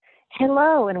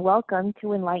Hello and welcome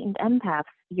to Enlightened Empaths,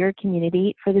 your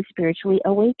community for the spiritually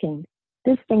awakened.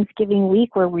 This Thanksgiving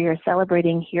week where we are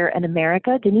celebrating here in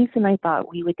America, Denise and I thought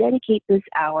we would dedicate this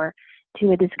hour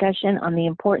to a discussion on the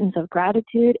importance of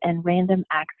gratitude and random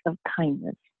acts of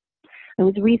kindness. I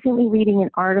was recently reading an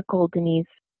article, Denise,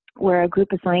 where a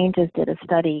group of scientists did a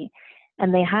study,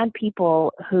 and they had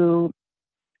people who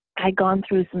had gone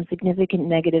through some significant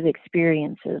negative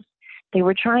experiences. They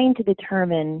were trying to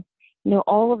determine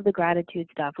all of the gratitude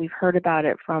stuff. We've heard about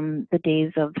it from the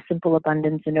days of Simple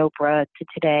Abundance and Oprah to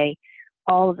today.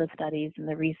 All of the studies and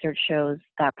the research shows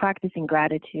that practicing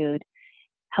gratitude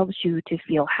helps you to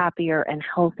feel happier and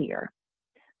healthier.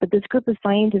 But this group of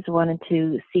scientists wanted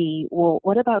to see, well,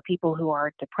 what about people who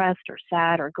are depressed or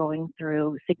sad or going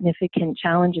through significant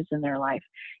challenges in their life?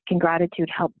 Can gratitude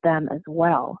help them as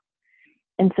well?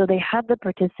 And so they had the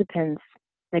participants,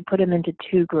 they put them into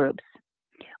two groups.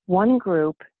 One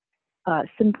group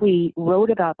simply wrote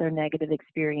about their negative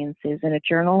experiences in a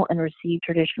journal and received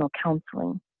traditional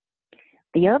counseling.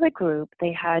 The other group,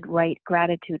 they had write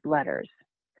gratitude letters.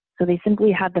 So they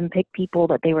simply had them pick people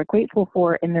that they were grateful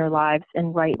for in their lives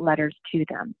and write letters to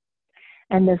them.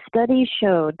 And the study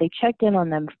showed they checked in on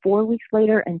them 4 weeks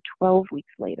later and 12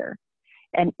 weeks later.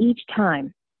 And each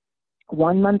time,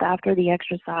 1 month after the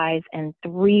exercise and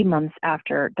 3 months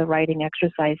after the writing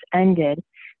exercise ended,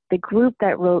 the group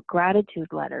that wrote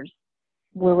gratitude letters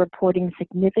were reporting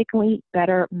significantly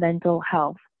better mental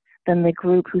health than the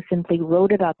group who simply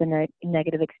wrote about the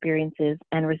negative experiences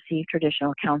and received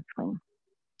traditional counseling.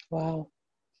 Wow.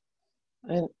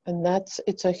 And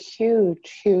it's a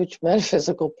huge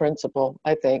metaphysical principle,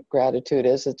 I think, gratitude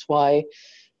is. It's why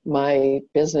my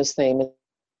business name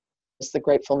is The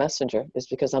Grateful Messenger, is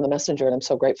because I'm a messenger and I'm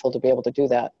so grateful to be able to do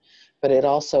that. But it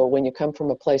also, when you come from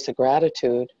a place of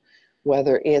gratitude,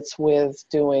 whether it's with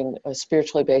doing a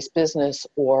spiritually based business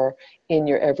or in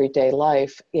your everyday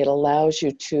life, it allows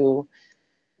you to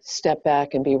step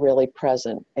back and be really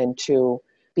present and to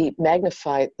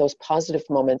magnify those positive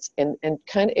moments. And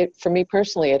kind of, for me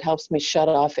personally, it helps me shut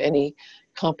off any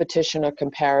competition or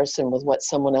comparison with what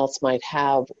someone else might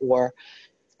have or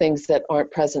things that aren't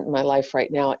present in my life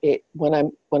right now.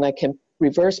 When I can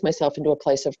reverse myself into a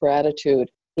place of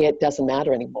gratitude, it doesn't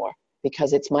matter anymore,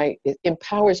 because it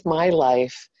empowers my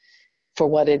life for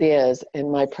what it is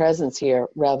and my presence here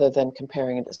rather than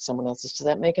comparing it to someone else's. Does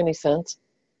that make any sense?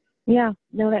 Yeah,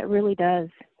 no, that really does.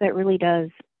 That really does.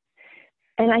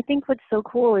 And I think what's so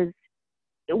cool is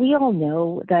we all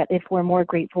know that if we're more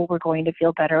grateful, we're going to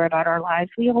feel better about our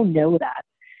lives. We all know that.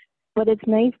 But it's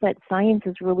nice that science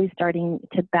is really starting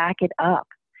to back it up.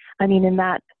 I mean, in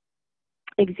that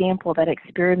example, that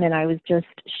experiment I was just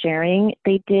sharing,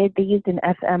 they used an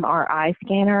fMRI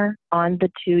scanner on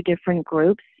the two different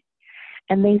groups,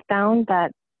 and they found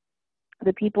that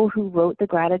the people who wrote the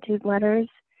gratitude letters,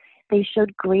 they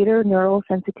showed greater neural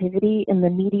sensitivity in the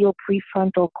medial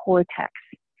prefrontal cortex,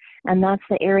 and that's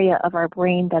the area of our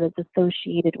brain that is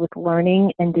associated with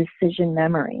learning and decision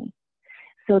memory.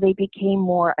 So they became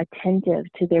more attentive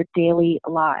to their daily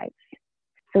lives.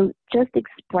 So just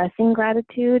expressing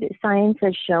gratitude, science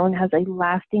has shown, has a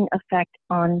lasting effect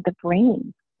on the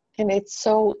brain. And it's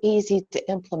so easy to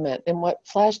implement. And what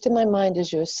flashed in my mind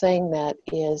as you were saying that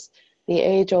is the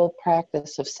age-old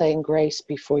practice of saying grace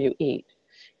before you eat.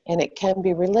 And it can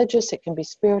be religious, it can be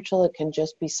spiritual, it can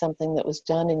just be something that was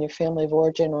done in your family of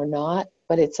origin or not.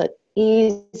 But it's an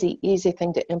easy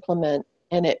thing to implement.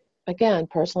 And it, again,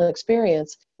 personal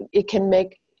experience, it can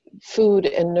make food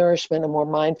and nourishment a more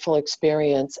mindful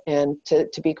experience, and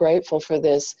to be grateful for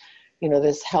this,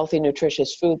 this healthy,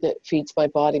 nutritious food that feeds my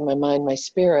body, my mind, my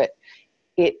spirit.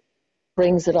 It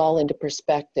brings it all into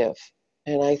perspective.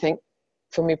 And I think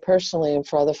for me personally and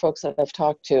for other folks that I've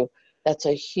talked to, that's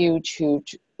a huge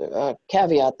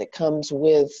caveat that comes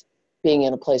with being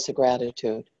in a place of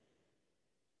gratitude.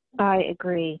 I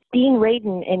agree. Dean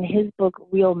Radin, in his book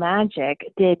Real Magic,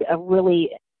 did a really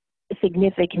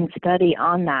significant study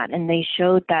on that, and they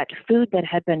showed that food that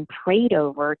had been prayed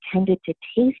over tended to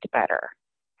taste better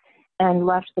and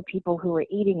left the people who were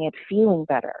eating it feeling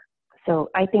better. So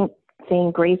I think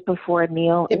saying grace before a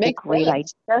meal is a great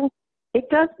idea. It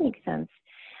does make sense.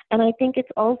 And I think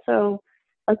it's also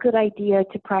a good idea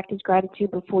to practice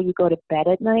gratitude before you go to bed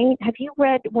at night. Have you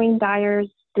read Wayne Dyer's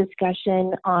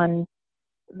discussion on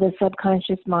the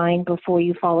subconscious mind before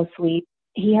you fall asleep?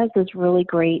 He has this really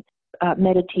great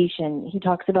meditation. He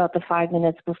talks about the 5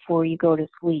 minutes before you go to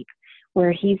sleep,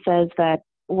 where he says that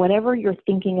whatever you're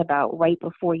thinking about right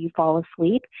before you fall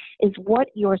asleep is what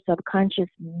your subconscious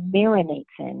marinates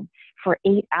in for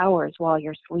 8 hours while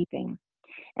you're sleeping.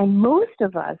 And most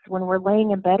of us, when we're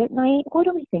laying in bed at night, what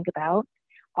do we think about?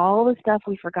 all the stuff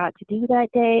we forgot to do that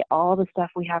day, all the stuff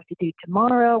we have to do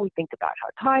tomorrow. We think about how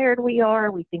tired we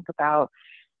are. We think about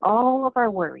all of our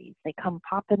worries. They come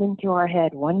popping into our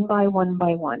head one by one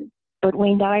by one. But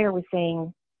Wayne Dyer was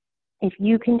saying, if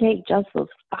you can take just those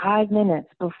 5 minutes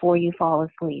before you fall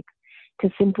asleep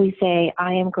to simply say,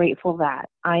 I am grateful that,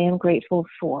 I am grateful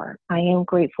for, I am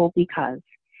grateful because,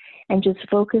 and just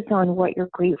focus on what you're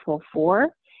grateful for,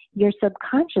 your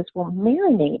subconscious will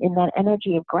marinate in that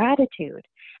energy of gratitude.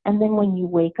 And then when you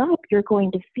wake up, you're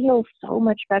going to feel so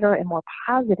much better and more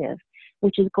positive,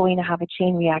 which is going to have a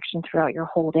chain reaction throughout your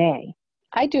whole day.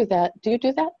 I do that. Do you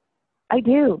do that? I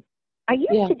do. I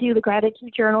used to do the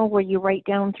gratitude journal where you write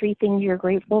down 3 things you're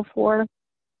grateful for.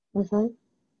 Mm-hmm.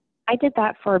 I did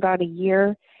that for about a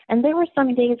year. And there were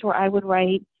some days where I would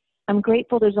write, I'm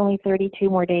grateful there's only 32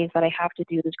 more days that I have to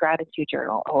do this gratitude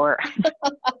journal. Or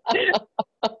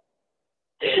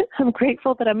I'm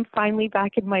grateful that I'm finally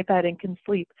back in my bed and can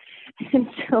sleep. And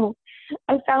so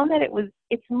I found that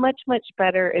it's much, much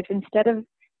better if instead of,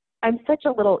 I'm such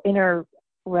a little inner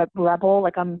rebel,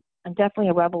 like I'm definitely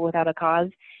a rebel without a cause.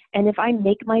 And if I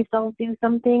make myself do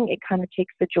something, it kind of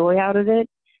takes the joy out of it.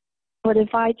 But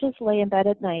if I just lay in bed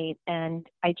at night and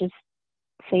I just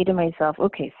say to myself,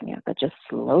 okay, Samantha, just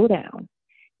slow down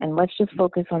and let's just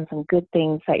focus on some good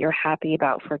things that you're happy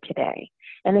about for today.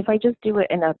 And if I just do it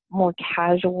in a more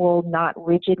casual, not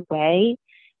rigid way,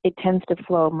 it tends to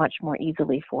flow much more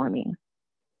easily for me.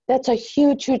 That's a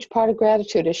huge, huge part of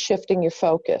gratitude is shifting your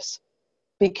focus.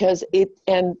 Because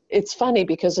it's funny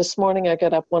because this morning I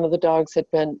got up, one of the dogs had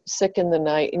been sick in the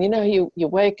night, and you know, you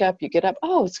wake up, you get up,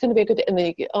 oh, it's going to be a good day, and then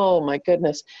you get, oh my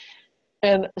goodness.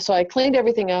 And so I cleaned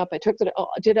everything up, I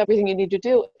did everything you need to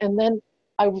do, and then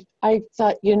I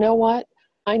thought, you know what,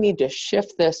 I need to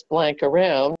shift this blank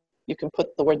around. You can put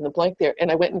the word in the blank there,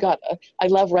 and I went and got, I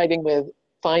love writing with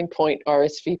fine point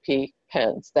RSVP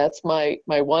pens. That's my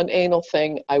one anal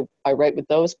thing. I write with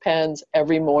those pens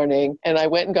every morning. And I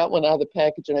went and got one out of the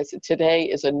package and I said, today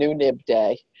is a new nib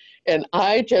day. And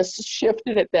I just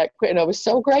shifted it that quick. And I was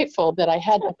so grateful that I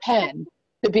had the pen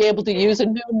to be able to use a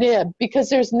new nib,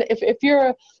 because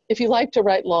if you like to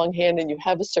write longhand and you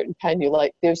have a certain pen you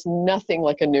like, there's nothing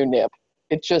like a new nib.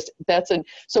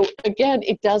 So again,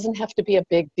 it doesn't have to be a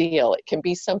big deal. It can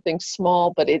be something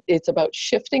small, but it's about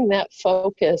shifting that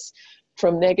focus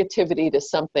from negativity to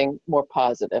something more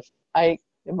positive. I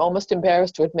am almost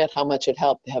embarrassed to admit how much it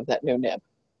helped to have that new nib.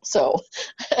 So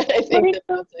I think it's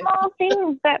those small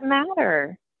things that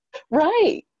matter.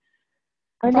 Right.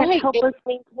 And that help us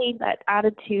maintain that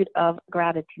attitude of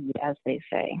gratitude, as they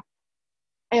say.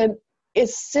 And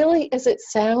as silly as it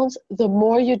sounds, the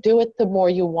more you do it, the more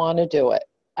you want to do it.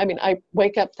 I mean, I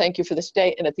wake up, thank you for this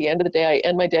day. And at the end of the day, I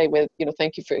end my day with,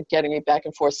 thank you for getting me back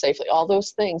and forth safely. All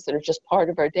those things that are just part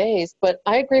of our days. But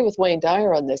I agree with Wayne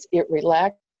Dyer on this. It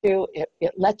relaxes you.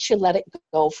 It lets you let it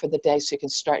go for the day so you can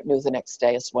start new the next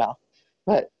day as well.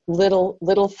 But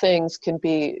little things can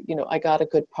be, I got a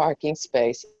good parking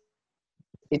space.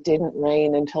 It didn't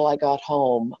rain until I got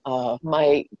home.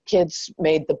 My kids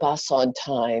made the bus on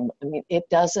time. I mean, it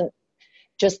doesn't,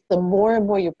 just the more and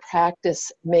more you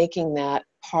practice making that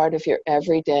part of your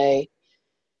everyday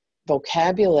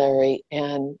vocabulary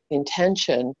and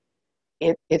intention,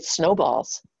 it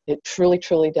snowballs. It truly,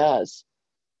 truly does.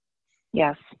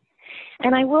 Yes.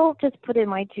 And I will just put in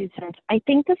my 2 cents. I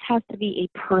think this has to be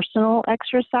a personal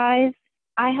exercise.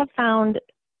 I have found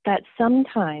that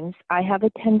sometimes I have a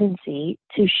tendency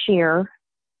to share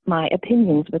my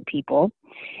opinions with people,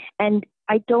 and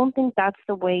I don't think that's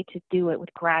the way to do it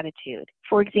with gratitude.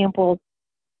 For example,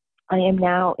 I am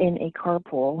now in a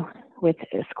carpool with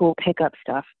school pickup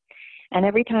stuff, and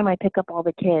every time I pick up all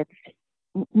the kids,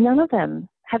 none of them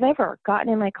have ever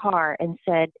gotten in my car and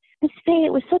said, Miss Faye,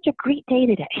 it was such a great day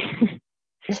today.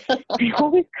 They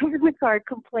always come in the car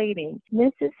complaining.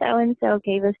 Mrs. So-and-so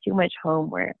gave us too much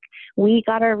homework. We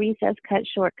got our recess cut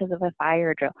short because of a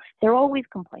fire drill. They're always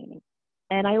complaining.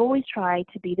 And I always try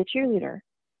to be the cheerleader.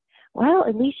 Well,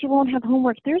 at least you won't have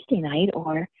homework Thursday night,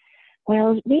 or,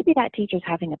 well, maybe that teacher's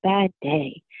having a bad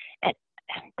day. And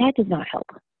that does not help.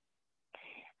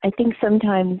 I think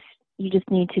sometimes you just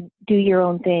need to do your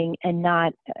own thing and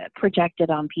not project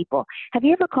it on people. Have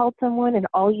you ever called someone and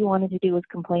all you wanted to do was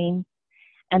complain?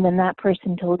 And then that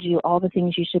person told you all the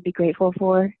things you should be grateful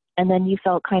for, and then you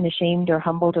felt kind of shamed or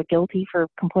humbled or guilty for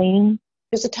complaining?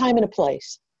 There's a time and a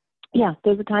place. Yeah,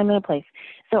 there's a time and a place.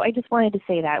 So I just wanted to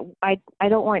say that. I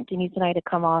don't want Denise and I to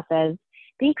come off as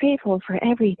be grateful for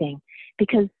everything,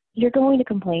 because you're going to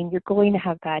complain, you're going to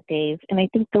have bad days, and I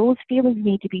think those feelings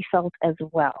need to be felt as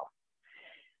well.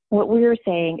 What we're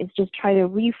saying is just try to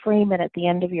reframe it at the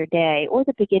end of your day or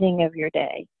the beginning of your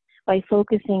day by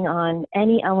focusing on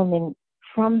any element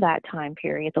from that time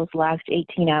period, those last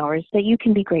 18 hours, that you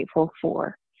can be grateful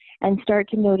for, and start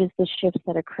to notice the shifts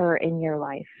that occur in your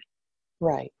life.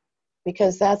 Right.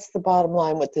 Because that's the bottom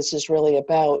line. What this is really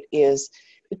about is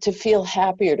to feel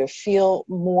happier, to feel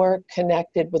more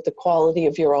connected with the quality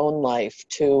of your own life,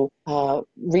 to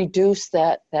reduce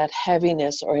that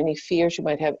heaviness or any fears you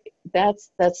might have. That's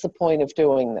the point of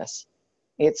doing this.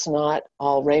 It's not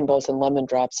all rainbows and lemon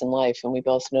drops in life, and we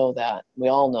both know that. We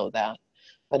all know that.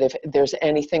 But if there's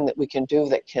anything that we can do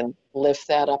that can lift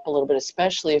that up a little bit,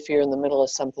 especially if you're in the middle of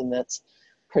something that's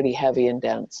pretty heavy and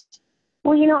dense.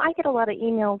 Well, I get a lot of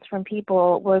emails from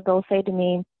people where they'll say to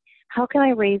me, how can I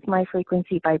raise my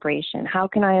frequency vibration? How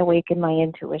can I awaken my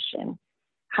intuition?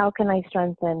 How can I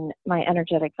strengthen my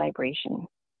energetic vibration?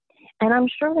 And I'm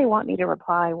sure they want me to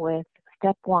reply with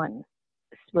step 1,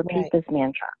 repeat this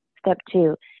mantra. Step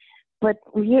 2. But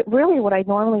really what I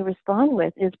normally respond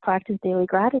with is practice daily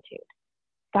gratitude.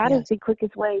 That is the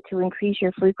quickest way to increase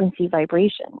your frequency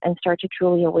vibration and start to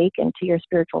truly awaken to your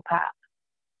spiritual path.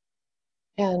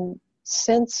 And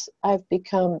since I've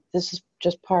become, this is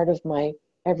just part of my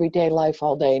everyday life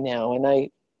all day now, and I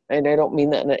don't mean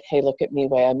that in a, hey, look at me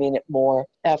way. I mean it more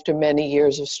after many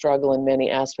years of struggle in many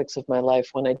aspects of my life,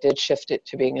 when I did shift it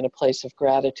to being in a place of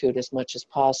gratitude as much as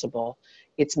possible,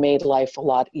 it's made life a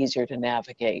lot easier to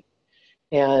navigate.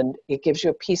 And it gives you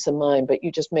a peace of mind, but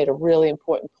you just made a really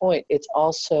important point. It's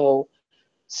also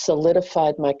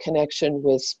solidified my connection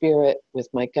with spirit, with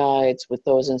my guides, with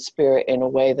those in spirit in a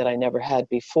way that I never had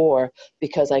before,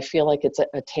 because I feel like it's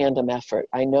a tandem effort.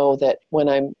 I know that when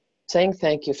I'm saying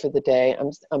thank you for the day,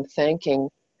 I'm thanking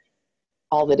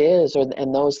all that is,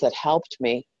 and those that helped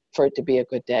me for it to be a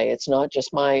good day. It's not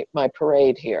just my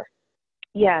parade here.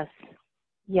 Yes,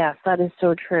 that is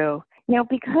so true. Now,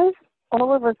 because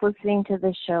all of us listening to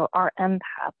this show are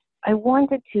empaths, I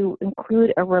wanted to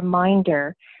include a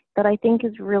reminder that I think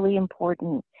is really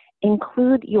important.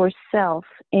 Include yourself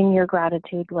in your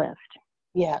gratitude list.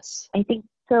 Yes. I think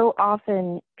so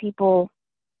often people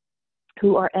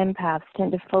who are empaths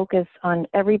tend to focus on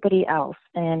everybody else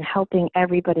and helping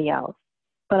everybody else.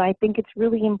 But I think it's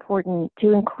really important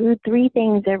to include 3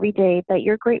 things every day that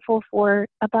you're grateful for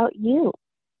about you.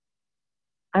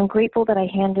 I'm grateful that I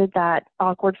handled that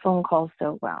awkward phone call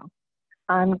so well.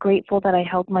 I'm grateful that I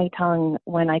held my tongue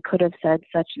when I could have said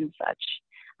such and such.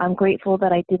 I'm grateful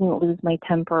that I didn't lose my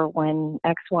temper when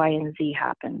X, Y, and Z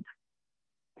happened.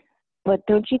 But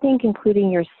don't you think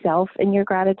including yourself in your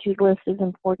gratitude list is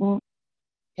important?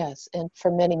 Yes, and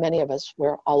for many, many of us,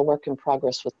 we're all a work in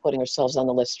progress with putting ourselves on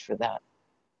the list for that.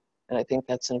 And I think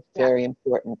that's a very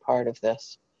important part of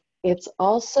this. It's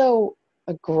also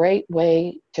a great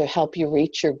way to help you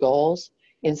reach your goals.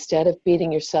 Instead of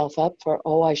beating yourself up for,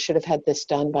 oh, I should have had this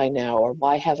done by now, or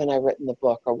why haven't I written the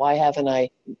book, or why haven't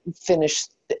I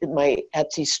finished my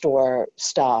Etsy store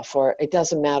stuff, or it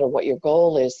doesn't matter what your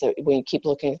goal is, that when you keep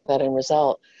looking at that end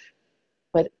result.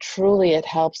 But truly it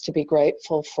helps to be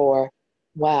grateful for,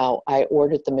 wow, I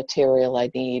ordered the material I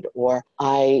need, or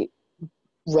I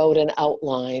wrote an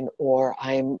outline, or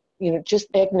I'm, just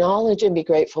acknowledge and be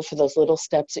grateful for those little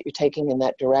steps that you're taking in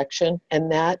that direction.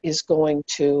 And that is going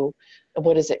to,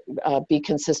 be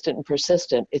consistent and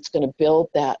persistent. It's going to build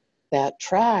that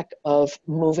track of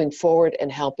moving forward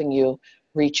and helping you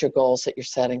reach your goals that you're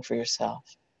setting for yourself.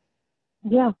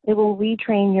 Yeah, it will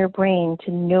retrain your brain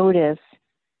to notice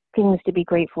things to be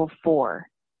grateful for.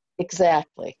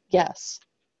 Exactly, yes.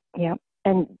 Yeah.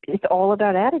 And it's all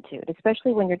about attitude,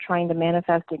 especially when you're trying to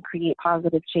manifest and create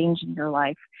positive change in your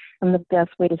life. And the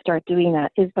best way to start doing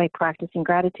that is by practicing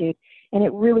gratitude. And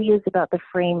it really is about the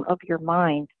frame of your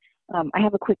mind. I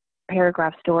have a quick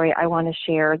paragraph story I want to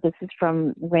share. This is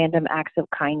from Random Acts of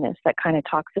Kindness that kind of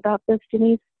talks about this,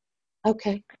 Denise.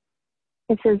 Okay.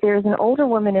 It says, there is an older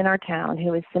woman in our town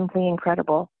who is simply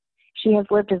incredible. She has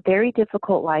lived a very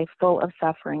difficult life full of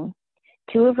suffering.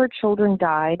 2 of her children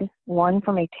died, one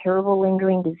from a terrible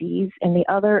lingering disease and the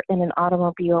other in an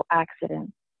automobile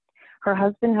accident. Her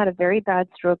husband had a very bad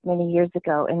stroke many years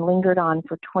ago and lingered on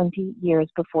for 20 years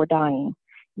before dying.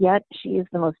 Yet she is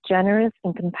the most generous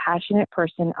and compassionate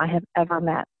person I have ever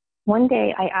met. One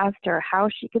day I asked her how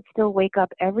she could still wake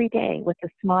up every day with a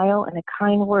smile and a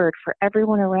kind word for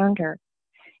everyone around her.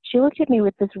 She looked at me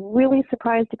with this really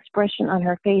surprised expression on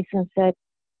her face and said,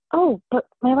 "Oh, but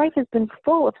my life has been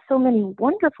full of so many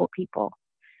wonderful people.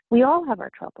 We all have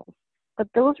our troubles, but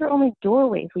those are only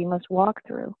doorways we must walk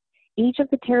through. Each of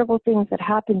the terrible things that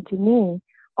happened to me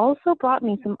also brought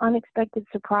me some unexpected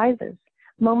surprises,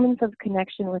 moments of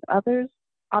connection with others,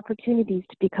 opportunities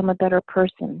to become a better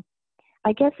person.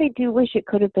 I guess I do wish it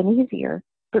could have been easier,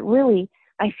 but really,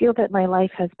 I feel that my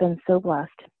life has been so blessed.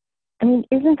 I mean,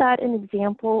 isn't that an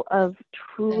example of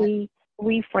truly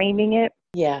reframing it?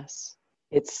 Yes.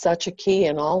 It's such a key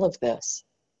in all of this.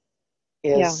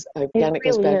 Yeah, Again, it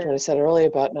goes really back to is. what I said earlier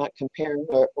about not comparing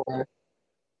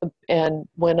and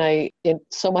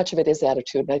so much of it is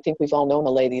attitude. And I think we've all known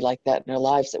a lady like that in our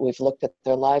lives, that we've looked at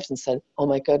their lives and said, oh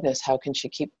my goodness, how can she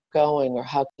keep going? Or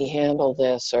how can he handle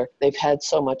this? Or they've had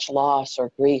so much loss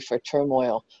or grief or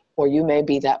turmoil. Or you may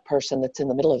be that person that's in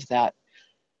the middle of that.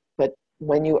 But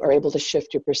when you are able to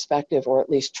shift your perspective, or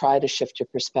at least try to shift your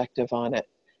perspective on it,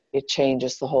 it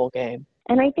changes the whole game.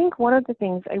 And I think one of the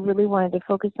things I really wanted to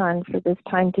focus on for this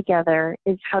time together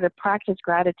is how to practice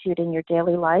gratitude in your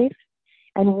daily life.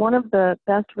 And one of the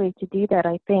best ways to do that,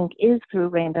 I think, is through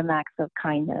random acts of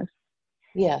kindness.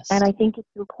 Yes. And I think it's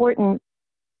important,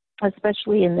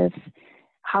 especially in this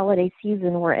holiday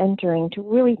season we're entering, to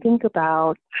really think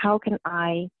about how can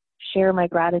I share my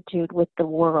gratitude with the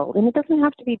world. And it doesn't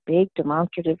have to be big,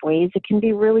 demonstrative ways. It can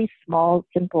be really small,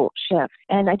 simple shifts.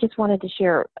 And I just wanted to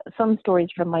share some stories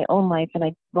from my own life, and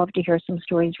I'd love to hear some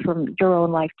stories from your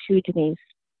own life too, Denise.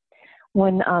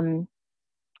 When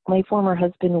my former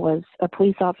husband was a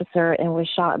police officer and was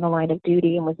shot in the line of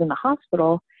duty and was in the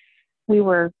hospital, we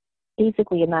were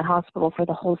basically in that hospital for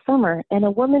the whole summer. And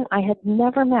a woman I had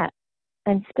never met,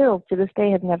 and still to this day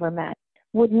have never met,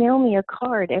 would mail me a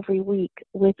card every week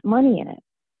with money in it.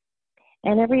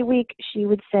 And every week she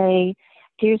would say,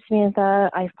 "Dear Samantha,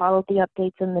 I followed the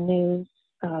updates in the news.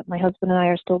 My husband and I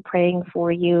are still praying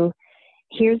for you.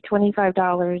 Here's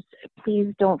 $25.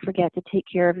 Please don't forget to take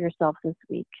care of yourself this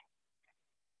week."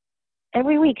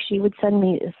 Every week she would send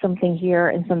me something here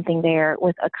and something there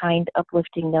with a kind,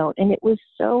 uplifting note. And it was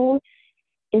so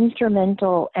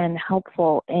instrumental and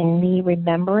helpful in me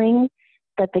remembering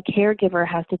that the caregiver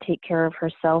has to take care of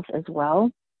herself as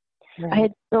well. Right. I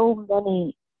had so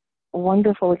many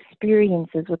wonderful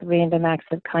experiences with random acts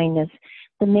of kindness.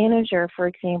 The manager, for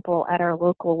example, at our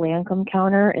local Lancome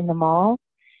counter in the mall,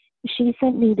 she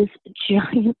sent me this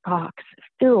giant box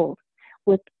filled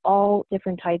with all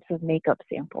different types of makeup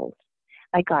samples.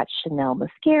 I got Chanel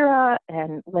mascara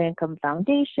and Lancome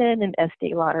foundation and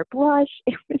Estee Lauder blush.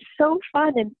 It was so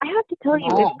fun. And I have to tell you,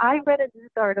 if I read a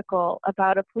news article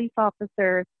about a police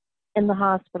officer in the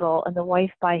hospital and the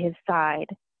wife by his side,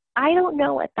 I don't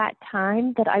know at that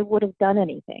time that I would have done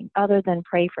anything other than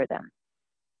pray for them.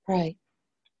 Right.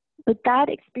 But that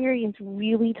experience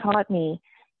really taught me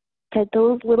that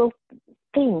those little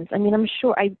things, I mean, I'm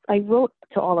sure I wrote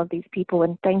to all of these people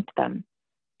and thanked them.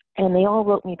 And they all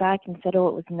wrote me back and said, oh,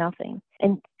 it was nothing.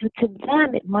 And to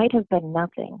them, it might have been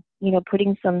nothing. You know,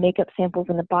 putting some makeup samples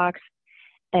in a box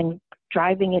and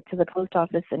driving it to the post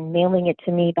office and mailing it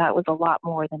to me, that was a lot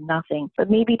more than nothing. But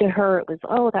maybe to her, it was,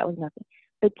 oh, that was nothing.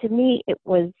 But to me, it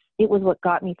was what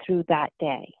got me through that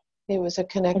day. It was a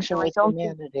connection with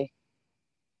humanity.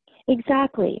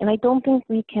 Exactly. And I don't think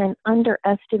we can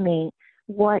underestimate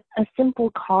what a simple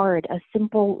card, a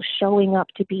simple showing up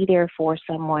to be there for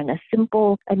someone, a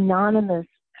simple anonymous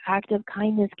act of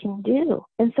kindness can do.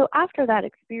 And so after that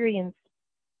experience,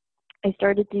 I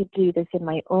started to do this in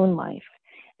my own life.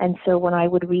 And so when I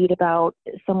would read about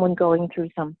someone going through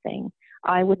something,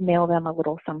 I would mail them a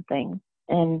little something,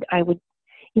 and I would,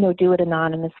 do it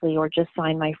anonymously or just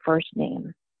sign my first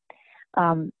name.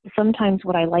 Sometimes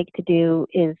what I like to do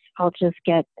is I'll just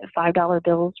get $5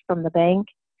 bills from the bank,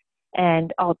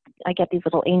 and I get these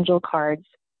little angel cards,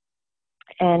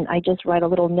 and I just write a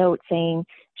little note saying,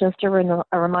 just a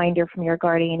reminder from your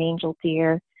guardian angel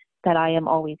dear that I am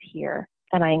always here.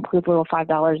 And I include little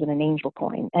 $5 in an angel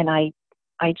coin, and I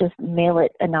just mail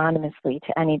it anonymously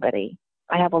to anybody.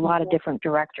 I have a lot of different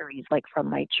directories, like from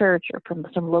my church or from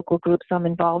some local groups I'm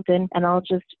involved in, and I'll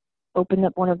just open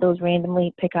up one of those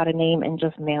randomly, pick out a name, and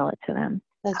just mail it to them.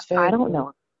 That's very I don't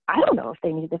know. I don't know if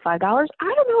they need the $5.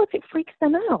 I don't know if it freaks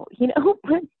them out,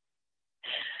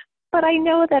 but I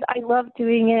know that I love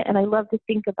doing it, and I love to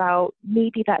think about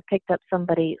maybe that picked up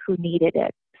somebody who needed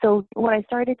it. So what I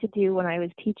started to do when I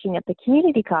was teaching at the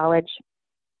community college,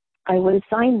 I would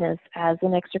assign this as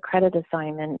an extra credit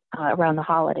assignment around the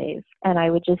holidays. And I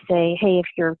would just say, hey, if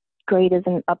your grade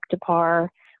isn't up to par,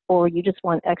 or you just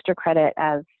want extra credit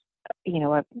as,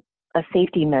 a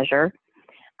safety measure,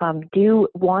 do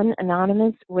one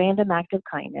anonymous random act of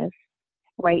kindness,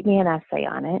 write me an essay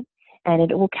on it, and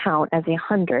it will count as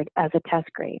 100 as a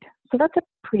test grade. So that's a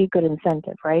pretty good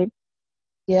incentive, right?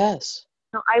 Yes.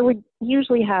 So I would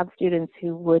usually have students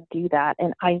who would do that,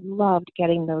 and I loved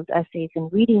getting those essays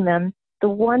and reading them. The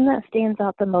one that stands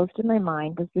out the most in my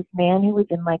mind was this man who was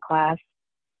in my class.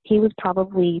 He was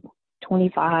probably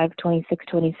 25, 26,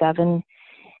 27,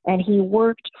 And he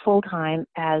worked full-time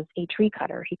as a tree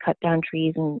cutter. He cut down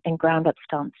trees and ground up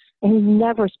stumps. And he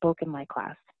never spoke in my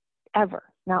class, ever,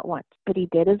 not once. But he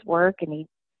did his work, and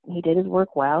he did his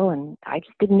work well, and I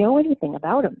just didn't know anything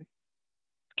about him.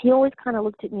 He always kind of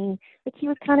looked at me like he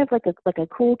was kind of like a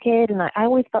cool kid, and I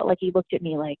always felt like he looked at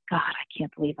me like, God, I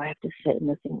can't believe I have to sit in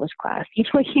this English class.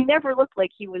 He never looked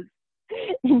like he was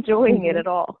enjoying it at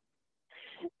all.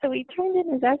 So he turned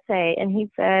in his essay, and he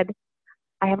said,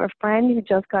 I have a friend who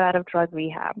just got out of drug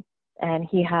rehab, and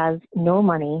he has no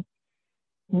money,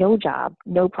 no job,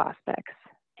 no prospects,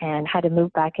 and had to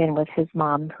move back in with his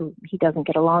mom, who he doesn't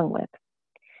get along with.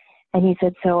 And he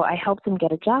said, so I helped him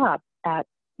get a job at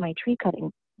my tree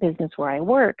cutting business where I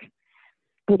work,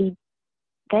 but he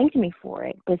thanked me for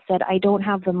it, but said, I don't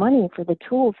have the money for the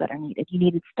tools that are needed. You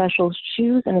needed special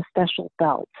shoes and a special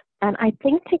belt. And I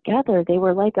think together they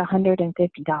were like $150.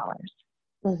 Mm-hmm.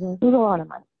 It was a lot of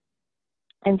money.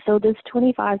 And so this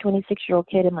 26-year-old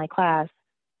kid in my class,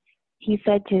 he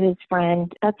said to his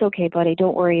friend, that's okay, buddy,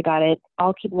 don't worry about it.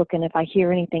 I'll keep looking. If I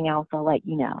hear anything else, I'll let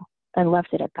you know. And left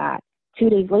it at that. 2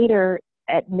 days later,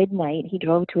 at midnight, he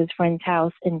drove to his friend's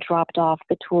house and dropped off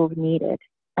the tools needed.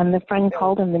 And the friend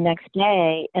called him the next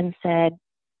day and said,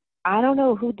 I don't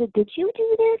know who did you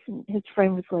do this? And his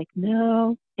friend was like,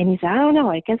 no. And he said, I don't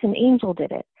know, I guess an angel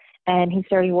did it. And he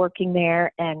started working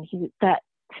there, and that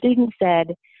student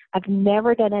said, I've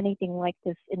never done anything like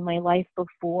this in my life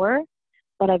before,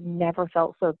 but I've never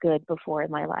felt so good before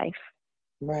in my life.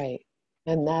 Right.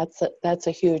 And that's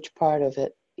a huge part of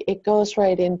it. It goes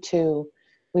right into,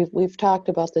 we've talked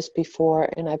about this before,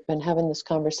 and I've been having this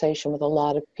conversation with a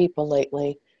lot of people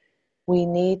lately. We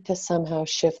need to somehow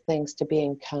shift things to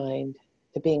being kind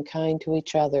to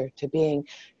each other, to being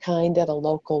kind at a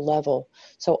local level.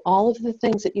 So all of the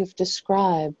things that you've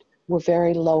described were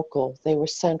very local. They were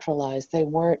centralized. They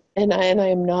weren't, and I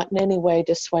am not in any way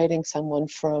dissuading someone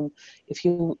from, if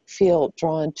you feel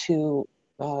drawn to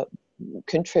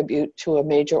contribute to a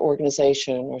major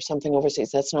organization or something overseas.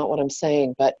 That's not what I'm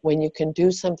saying. But when you can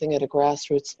do something at a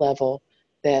grassroots level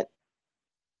that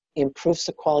improves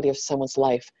the quality of someone's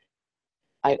life,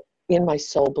 I, in my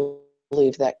soul,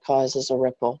 believe that causes a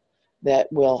ripple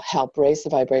that will help raise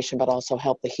the vibration, but also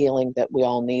help the healing that we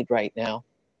all need right now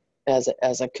as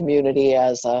a community,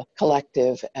 as a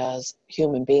collective, as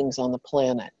human beings on the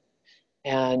planet.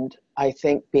 And I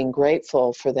think being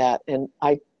grateful for that, and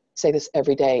I say this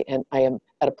every day, and I am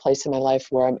at a place in my life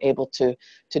where I'm able to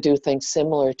do things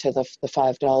similar to the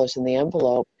 $5 in the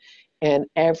envelope. And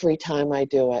every time I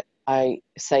do it, I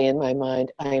say in my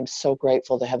mind, I am so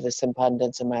grateful to have this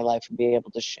abundance in my life and be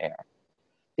able to share.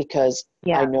 Because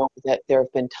I know that there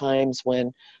have been times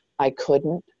when I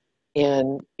couldn't.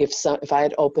 And if I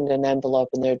had opened an envelope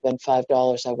and there had been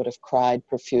 $5, I would have cried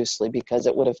profusely, because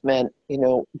it would have meant,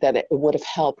 that it would have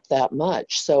helped that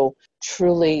much. So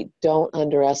truly don't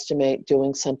underestimate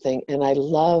doing something. And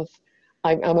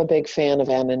I'm a big fan of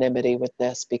anonymity with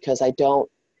this, because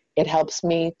it helps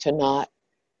me to not,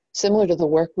 similar to the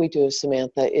work we do,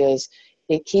 Samantha, is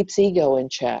it keeps ego in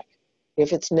check.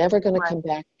 If it's never going to come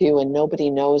back to you and nobody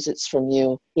knows it's from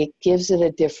you, it gives it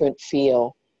a different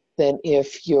feel than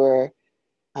if you're,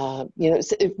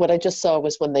 what I just saw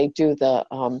was when they do the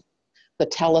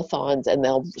telethons and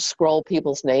they'll scroll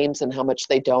people's names and how much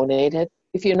they donated.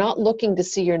 If you're not looking to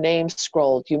see your name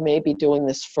scrolled, you may be doing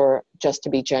this just to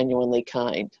be genuinely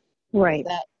kind. Right.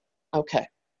 Okay.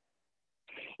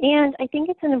 And I think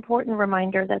it's an important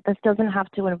reminder that this doesn't have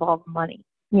to involve money.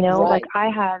 Like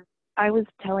I was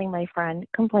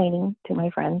complaining to my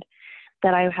friend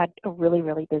that I had a really,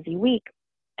 really busy week.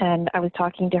 And I was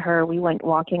talking to her. We went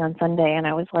walking on Sunday, and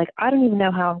I was like, I don't even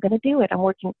know how I'm going to do it. I'm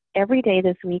working every day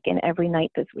this week and every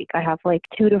night this week. I have like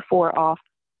 2 to 4 off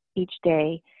each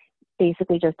day,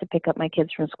 basically just to pick up my kids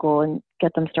from school and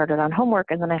get them started on homework.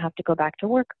 And then I have to go back to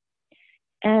work.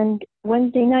 And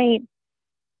Wednesday night,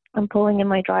 I'm pulling in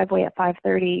my driveway at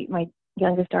 5:30. My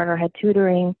youngest daughter had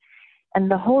tutoring.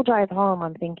 And the whole drive home,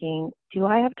 I'm thinking, do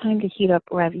I have time to heat up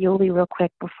ravioli real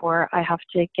quick before I have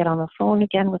to get on the phone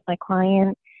again with my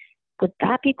client? Would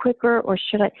that be quicker, or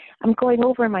should I? I'm going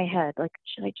over in my head, like,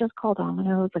 should I just call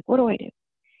Domino's? Like, what do I do?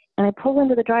 And I pull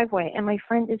into the driveway, and my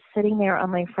friend is sitting there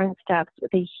on my front steps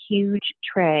with a huge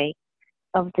tray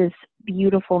of this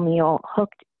beautiful meal,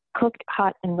 cooked,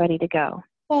 hot, and ready to go.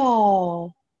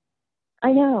 Oh.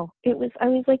 I know. I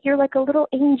was like, you're like a little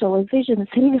angel, a vision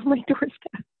sitting on my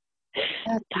doorstep.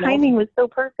 Timing was so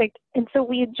perfect. And so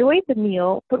we enjoyed the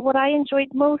meal, but what I enjoyed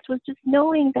most was just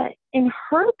knowing that in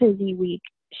her busy week,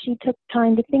 she took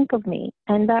time to think of me,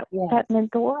 and that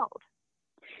meant the world.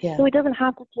 Yeah. So it doesn't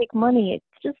have to take money.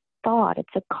 It's just thought.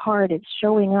 It's a card. It's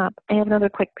showing up. I have another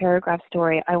quick paragraph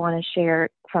story I want to share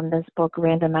from this book,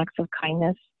 Random Acts of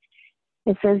Kindness.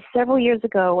 It says, several years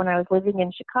ago when I was living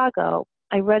in Chicago,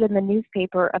 I read in the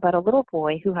newspaper about a little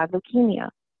boy who had leukemia.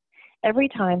 Every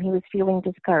time he was feeling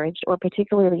discouraged or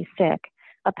particularly sick,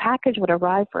 a package would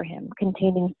arrive for him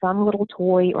containing some little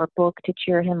toy or book to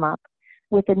cheer him up,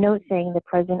 with a note saying the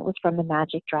present was from the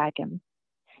Magic Dragon.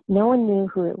 No one knew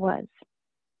who it was.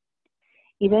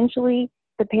 Eventually,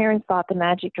 the parents thought the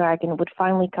Magic Dragon would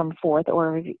finally come forth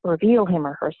or reveal him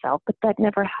or herself, but that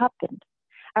never happened.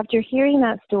 After hearing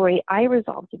that story, I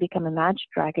resolved to become a Magic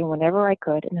Dragon whenever I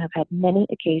could and have had many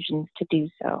occasions to do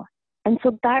so. And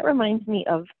so that reminds me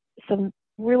of some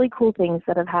really cool things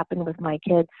that have happened with my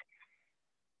kids.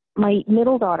 My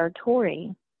middle daughter,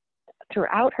 Tori,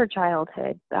 throughout her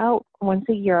childhood, about once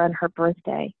a year on her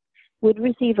birthday, would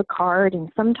receive a card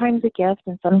and sometimes a gift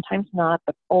and sometimes not,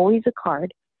 but always a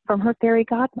card from her fairy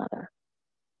godmother.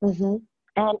 Mm-hmm.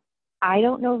 And I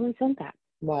don't know who sent that.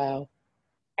 Wow.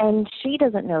 And she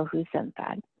doesn't know who sent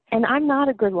that. And I'm not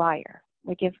a good liar.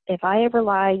 Like if I ever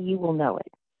lie, you will know it.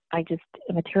 I just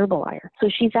am a terrible liar. So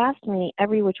she's asked me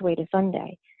every which way to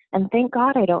Sunday. And thank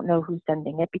God I don't know who's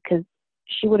sending it, because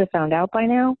she would have found out by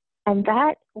now. And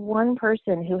that one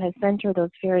person who has sent her those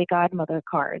fairy godmother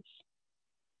cards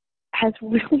has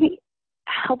really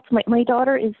helped. My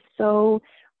daughter is so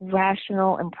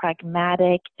rational and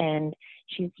pragmatic, and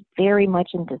she's very much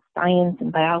into science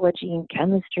and biology and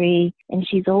chemistry, and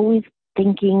she's always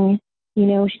thinking,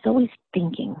 she's always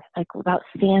thinking like about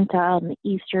Santa and the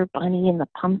Easter Bunny and the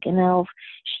pumpkin elf.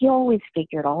 She always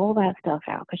figured all that stuff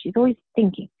out because she's always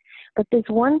thinking. But this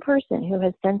one person who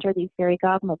has sent her these fairy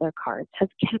godmother cards has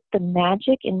kept the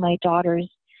magic in my daughter's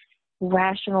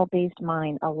rational-based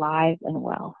mind alive and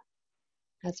well.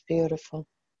 That's beautiful.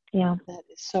 Yeah. That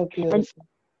is so beautiful. And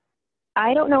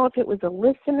I don't know if it was a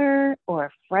listener or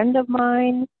a friend of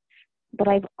mine, but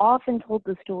I've often told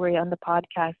the story on the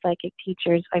podcast, Psychic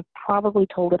Teachers. I've probably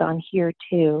told it on here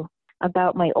too,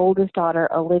 about my oldest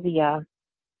daughter, Olivia,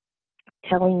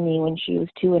 telling me when she was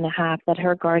 2.5 that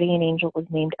her guardian angel was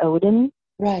named Odin.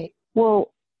 Right.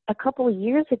 Well, a couple of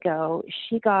years ago,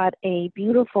 she got a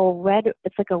beautiful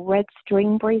it's like a red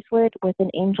string bracelet with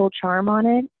an angel charm on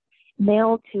it,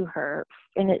 mailed to her,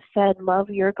 and it said, "Love,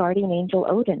 your guardian angel,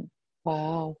 Odin."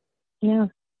 Wow. Yeah.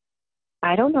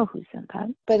 I don't know who sent that.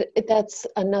 But that's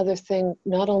another thing,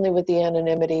 not only with the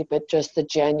anonymity, but just the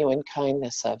genuine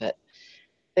kindness of it.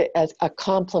 As a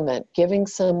compliment, giving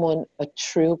someone a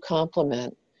true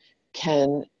compliment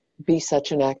can be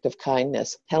such an act of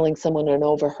kindness. Telling someone an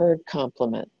overheard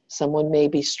compliment. Someone may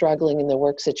be struggling in their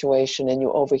work situation and you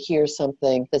overhear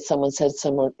something that someone said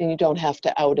somewhere, and you don't have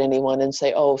to out anyone and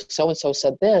say, oh, so-and-so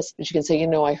said this. But you can say,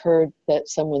 I heard that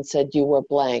someone said you were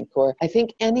blank. Or I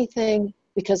think anything,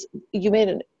 because you made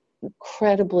an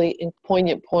incredibly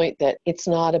poignant point that it's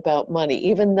not about money,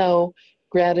 even though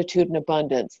gratitude and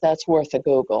abundance, that's worth a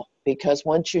Google, because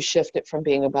once you shift it from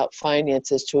being about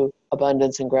finances to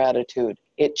abundance and gratitude,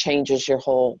 it changes your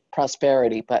whole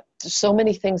prosperity. But there's so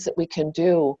many things that we can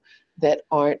do that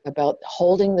aren't about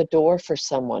holding the door for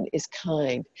someone is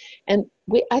kind. And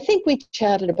I think we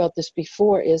chatted about this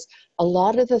before, is a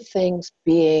lot of the things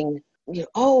being,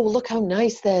 oh, look how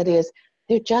nice that is.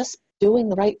 They're just doing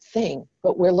the right thing,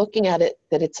 but we're looking at it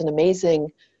that it's an amazing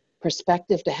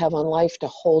perspective to have on life, to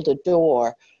hold a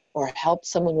door or help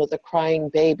someone with a crying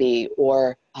baby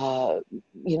or,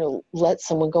 let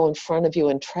someone go in front of you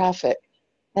in traffic.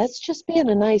 That's just being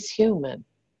a nice human.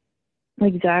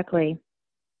 Exactly.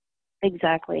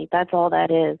 That's all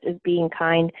that is being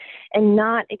kind and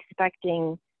not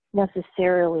expecting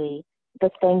necessarily the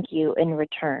thank you in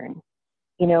return.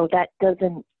 That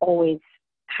doesn't always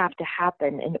have to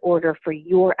happen in order for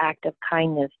your act of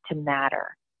kindness to matter.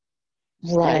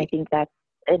 Right. And I think that's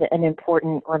an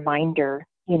important reminder,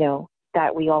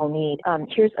 that we all need.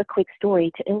 Here's a quick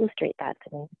story to illustrate that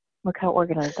to me. Look how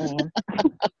organized I am.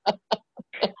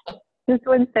 This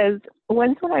one says,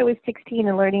 once when I was 16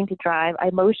 and learning to drive, I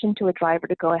motioned to a driver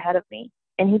to go ahead of me,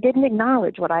 and he didn't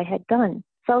acknowledge what I had done.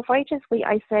 Self-righteously,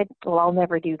 I said, well, I'll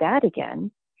never do that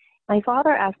again. My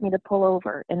father asked me to pull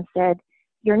over and said,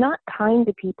 you're not kind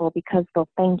to people because they'll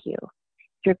thank you.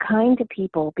 You're kind to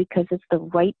people because it's the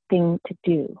right thing to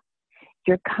do.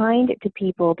 You're kind to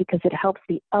people because it helps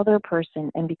the other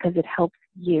person and because it helps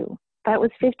you. That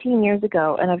was 15 years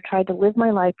ago, and I've tried to live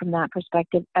my life from that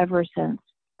perspective ever since.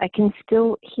 I can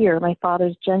still hear my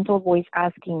father's gentle voice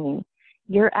asking me,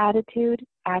 your attitude,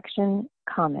 action,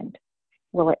 comment,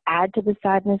 will it add to the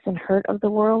sadness and hurt of the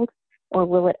world, or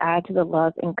will it add to the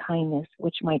love and kindness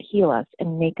which might heal us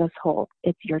and make us whole?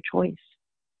 It's your choice.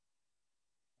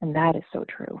 And that is so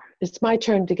true. It's my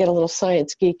turn to get a little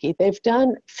science geeky. They've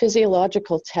done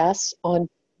physiological tests on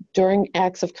during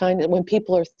acts of kindness when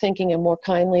people are thinking in a more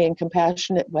kindly and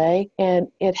compassionate way, and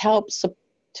it helps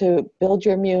to build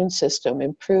your immune system,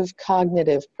 improve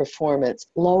cognitive performance,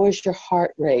 lowers your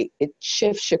heart rate, it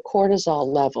shifts your cortisol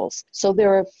levels. So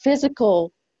there are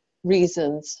physical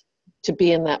reasons to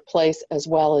be in that place, as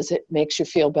well as it makes you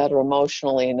feel better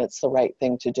emotionally, and it's the right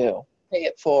thing to do. Pay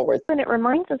it forward. And it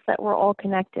reminds us that we're all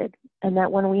connected, and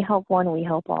that when we help one, we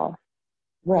help all.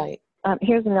 Right.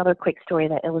 Here's another quick story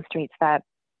that illustrates that.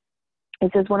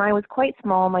 It says, when I was quite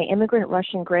small, my immigrant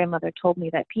Russian grandmother told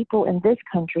me that people in this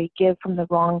country give from the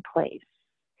wrong place.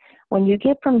 When you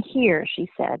give from here, she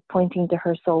said, pointing to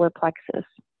her solar plexus,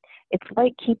 it's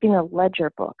like keeping a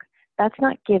ledger book. That's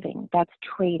not giving, that's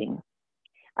trading.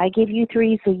 I give you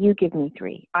 3, so you give me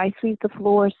 3. I sweep the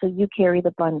floor, so you carry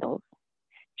the bundles.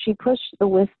 She pushed the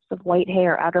wisps of white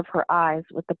hair out of her eyes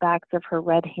with the backs of her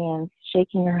red hands,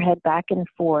 shaking her head back and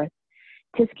forth,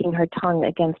 tisking her tongue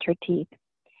against her teeth.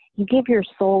 You give your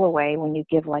soul away when you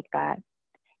give like that.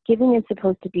 Giving is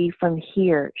supposed to be from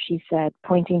here, she said,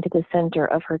 pointing to the center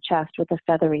of her chest with a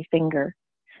feathery finger.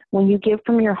 When you give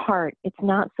from your heart, it's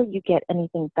not so you get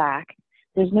anything back.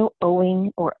 There's no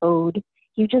owing or owed.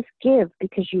 You just give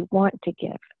because you want to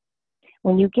give.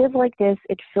 When you give like this,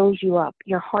 it fills you up.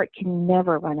 Your heart can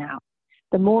never run out.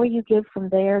 The more you give from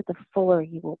there, the fuller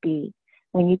you will be.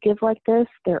 When you give like this,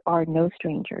 there are no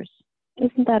strangers.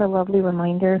 Isn't that a lovely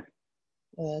reminder?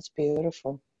 Well, that's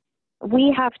beautiful.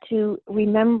 We have to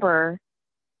remember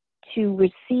to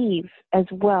receive as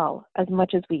well as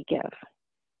much as we give.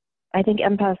 I think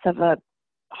empaths have a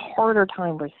harder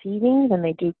time receiving than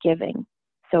they do giving.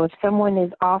 So if someone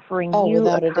is offering you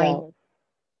without a a kindness, doubt.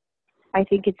 I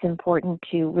think it's important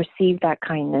to receive that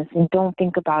kindness and don't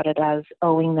think about it as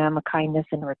owing them a kindness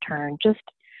in return. Just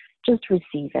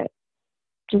receive it.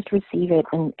 Just receive it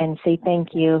and say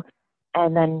thank you,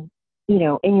 and then,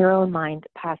 in your own mind,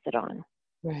 pass it on.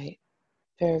 Right.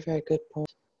 Very, very good point.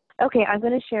 Okay, I'm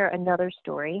going to share another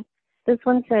story. This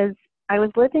one says, I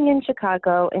was living in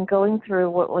Chicago and going through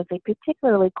what was a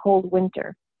particularly cold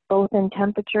winter, both in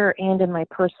temperature and in my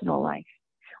personal life.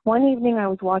 One evening I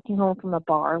was walking home from a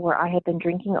bar where I had been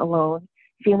drinking alone,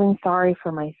 feeling sorry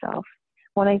for myself,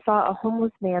 when I saw a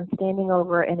homeless man standing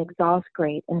over an exhaust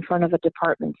grate in front of a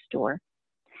department store.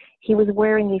 He was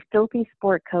wearing a filthy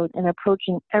sport coat and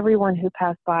approaching everyone who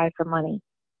passed by for money.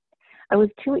 I was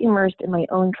too immersed in my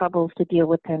own troubles to deal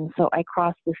with him, so I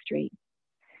crossed the street.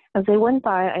 As I went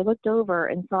by, I looked over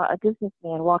and saw a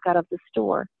businessman walk out of the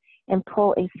store and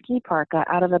pull a ski parka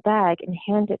out of a bag and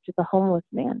hand it to the homeless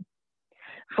man.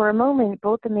 For a moment,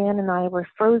 both the man and I were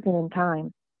frozen in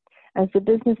time as the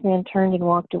businessman turned and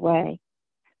walked away.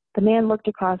 The man looked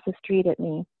across the street at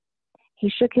me. He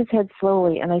shook his head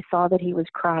slowly, and I saw that he was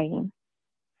crying.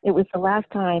 It was the last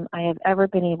time I have ever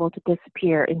been able to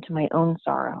disappear into my own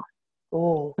sorrow.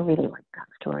 Oh, I really like that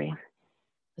story.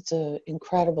 it's an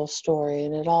incredible story,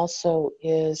 and it also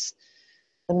is,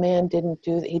 the man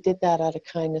he did that out of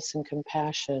kindness and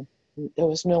compassion. There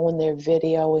was no one there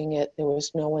videoing it. There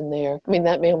was no one there. I mean,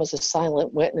 that man was a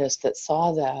silent witness that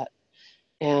saw that.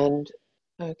 And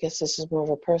I guess this is more of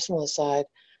a personal aside.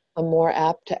 I'm more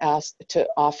apt to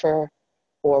offer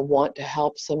or want to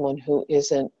help someone who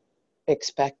isn't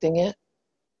expecting it.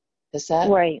 Is that?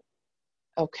 Right.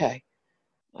 Okay.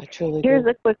 I truly Here's do.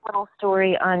 a quick little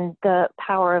story on the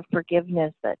power of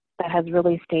forgiveness that has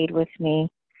really stayed with me.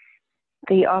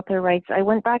 The author writes, I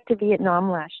went back to Vietnam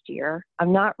last year.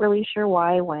 I'm not really sure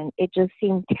why I went. It just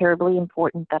seemed terribly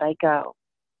important that I go.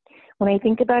 When I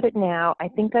think about it now, I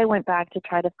think I went back to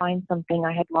try to find something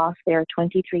I had lost there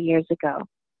 23 years ago.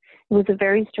 It was a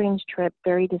very strange trip,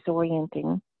 very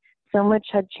disorienting. So much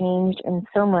had changed, and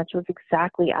so much was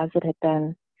exactly as it had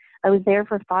been. I was there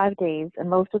for 5 days, and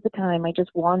most of the time I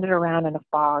just wandered around in a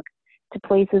fog, to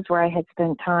places where I had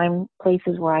spent time,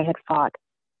 places where I had fought.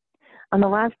 On the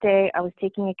last day, I was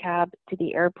taking a cab to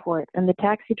the airport, and the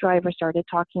taxi driver started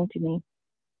talking to me.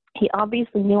 He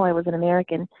obviously knew I was an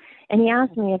American, and he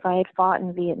asked me if I had fought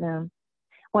in Vietnam.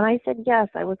 When I said yes,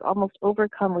 I was almost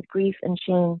overcome with grief and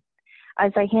shame.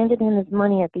 As I handed him his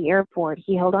money at the airport,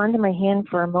 he held on to my hand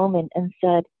for a moment and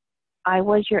said, I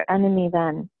was your enemy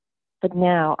then, but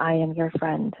now I am your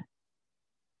friend.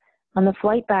 On the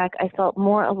flight back, I felt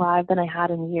more alive than I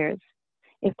had in years.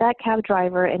 If that cab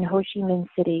driver in Ho Chi Minh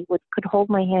City could hold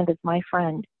my hand as my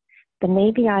friend, then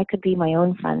maybe I could be my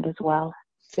own friend as well.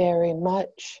 Very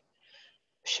much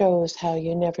shows how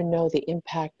you never know the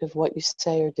impact of what you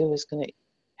say or do is going to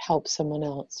help someone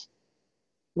else.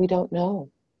 We don't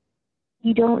know.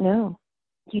 You don't know.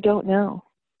 You don't know.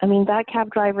 I mean, that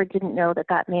cab driver didn't know that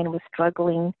that man was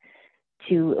struggling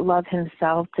to love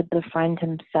himself, to befriend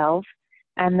himself.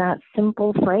 And that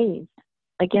simple phrase,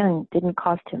 again, didn't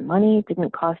cost him money,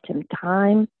 didn't cost him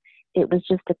time. It was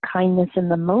just a kindness in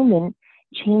the moment,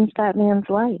 changed that man's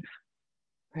life.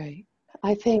 Right.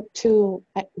 I think, too,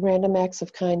 random acts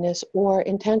of kindness or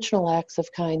intentional acts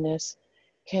of kindness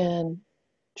can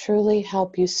truly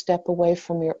help you step away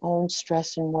from your own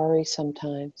stress and worry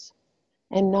sometimes.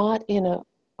 And not in a,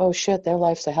 oh shit, their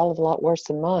life's a hell of a lot worse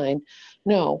than mine.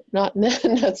 No, not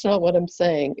that's not what I'm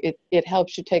saying. It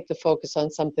helps you take the focus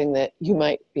on something that you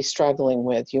might be struggling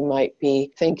with. You might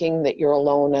be thinking that you're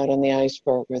alone out on the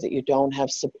iceberg or that you don't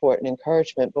have support and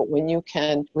encouragement. But when you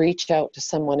can reach out to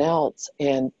someone else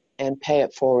and pay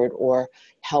it forward or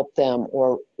help them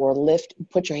or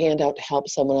put your hand out to help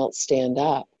someone else stand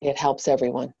up, it helps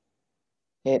everyone.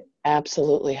 It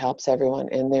absolutely helps everyone.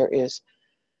 And there is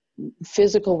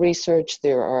physical research,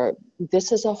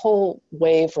 this is a whole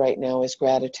wave right now, is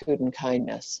gratitude and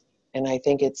kindness. And I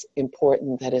think it's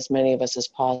important that as many of us as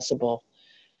possible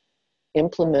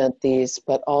implement these,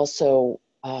 but also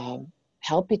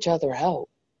help each other out.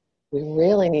 We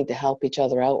really need to help each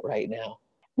other out right now.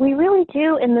 We really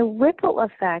do, and the ripple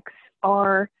effects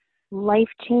are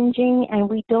life-changing, and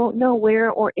we don't know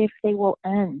where or if they will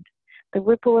end. The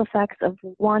ripple effects of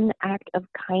one act of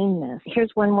kindness.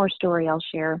 Here's one more story I'll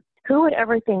share. Who would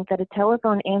ever think that a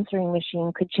telephone answering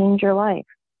machine could change your life?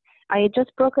 I had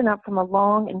just broken up from a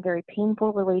long and very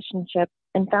painful relationship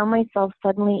and found myself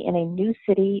suddenly in a new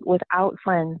city without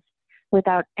friends,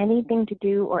 without anything to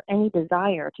do or any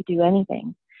desire to do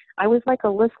anything. I was like a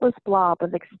listless blob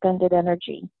of expended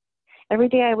energy. Every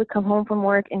day I would come home from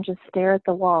work and just stare at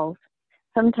the walls,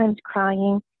 sometimes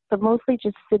crying, but mostly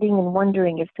just sitting and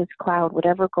wondering if this cloud would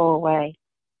ever go away.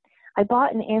 I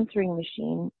bought an answering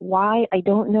machine. Why, I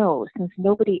don't know, since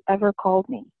nobody ever called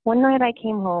me. One night I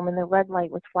came home and the red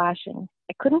light was flashing.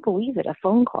 I couldn't believe it, a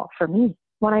phone call for me.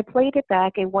 When I played it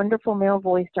back, a wonderful male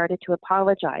voice started to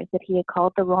apologize that he had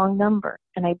called the wrong number,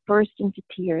 and I burst into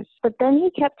tears. But then he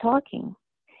kept talking.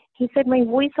 He said my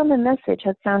voice on the message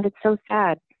had sounded so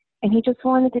sad, and he just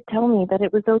wanted to tell me that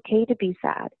it was okay to be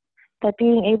sad, that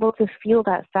being able to feel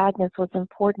that sadness was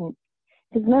important.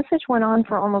 His message went on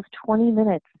for almost 20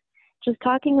 minutes, just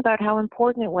talking about how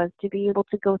important it was to be able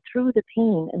to go through the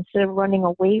pain instead of running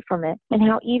away from it, and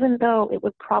how even though it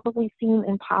would probably seem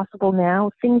impossible now,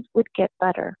 things would get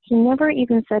better. He never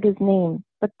even said his name,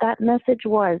 but that message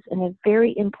was, in a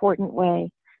very important way,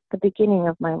 the beginning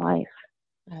of my life.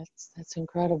 That's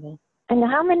incredible. And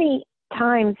how many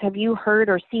times have you heard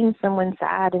or seen someone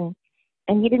sad and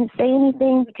you didn't say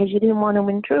anything because you didn't want to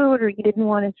intrude or you didn't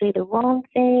want to say the wrong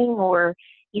thing or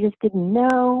you just didn't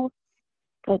know?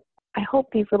 But I hope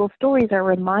these little stories are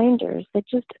reminders that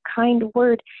just a kind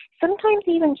word, sometimes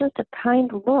even just a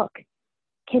kind look,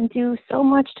 can do so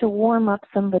much to warm up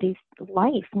somebody's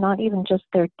life, not even just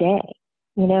their day,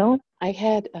 you know? I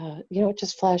had, it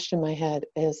just flashed in my head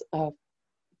is a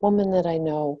woman that I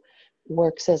know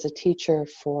works as a teacher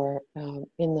for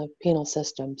in the penal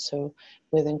system, so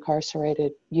with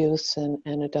incarcerated youths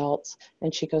and adults,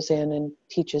 and she goes in and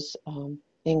teaches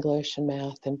English and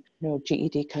math and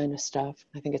GED kind of stuff.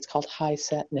 I think it's called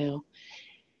HiSET now.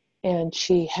 And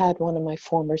she had one of my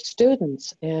former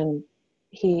students, and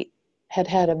he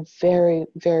had a very,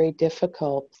 very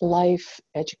difficult life,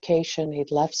 education. He'd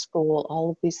left school, all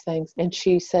of these things. And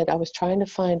she said, I was trying to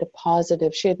find a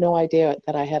positive. She had no idea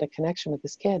that I had a connection with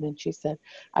this kid. And she said,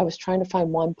 I was trying to find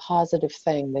one positive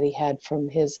thing that he had from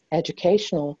his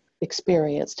educational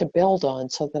experience to build on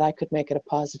so that I could make it a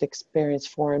positive experience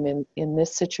for him in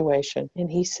this situation.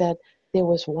 And he said, there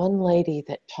was one lady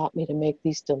that taught me to make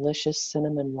these delicious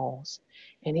cinnamon rolls.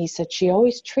 And he said, she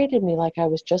always treated me like I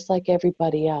was just like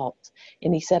everybody else.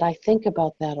 And he said, I think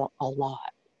about that a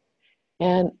lot.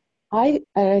 And I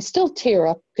still tear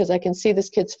up because I can see this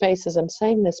kid's face as I'm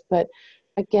saying this. But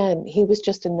again, he was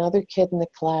just another kid in the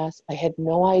class. I had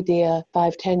no idea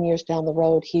 5-10 years down the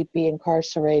road he'd be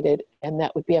incarcerated and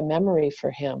that would be a memory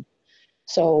for him.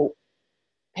 So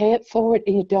pay it forward,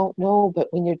 and you don't know, but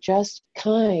when you're just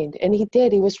kind, and he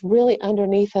was really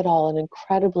underneath it all an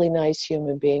incredibly nice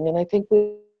human being. And I think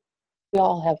we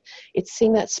all have, it's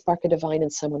seeing that spark of divine in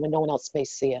someone when no one else may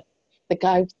see it. The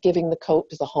guy giving the coat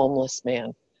to the homeless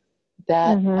man,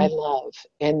 that I love.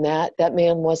 And that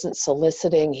man wasn't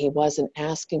soliciting, he wasn't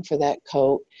asking for that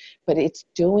coat, but it's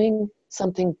doing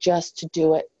something just to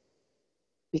do it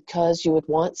because you would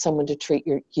want someone to treat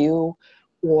you.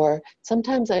 Or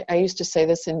sometimes I used to say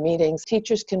this in meetings,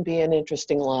 teachers can be an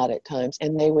interesting lot at times,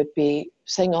 and they would be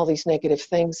saying all these negative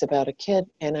things about a kid,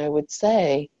 and I would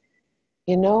say,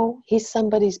 he's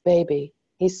somebody's baby.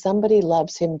 somebody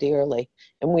loves him dearly,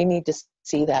 and we need to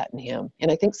see that in him.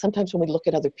 And I think sometimes when we look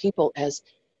at other people as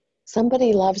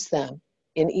somebody loves them,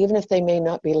 and even if they may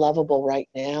not be lovable right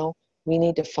now, we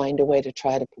need to find a way to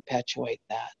try to perpetuate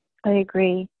that. I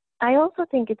agree. I also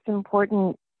think it's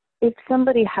important, if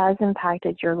somebody has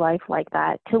impacted your life like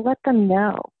that, to let them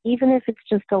know, even if it's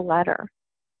just a letter.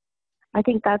 I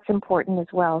think that's important as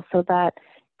well, so that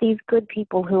these good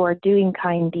people who are doing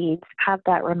kind deeds have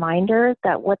that reminder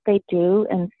that what they do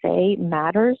and say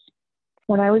matters.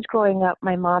 When I was growing up,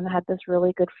 my mom had this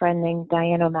really good friend named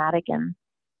Diana Madigan,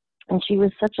 and she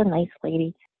was such a nice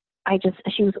lady.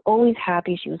 She was always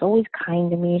happy. She was always kind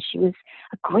to me. She was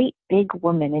a great big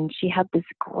woman, and she had this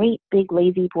great big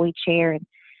lazy boy chair, and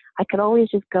I could always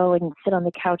just go and sit on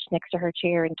the couch next to her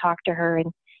chair and talk to her,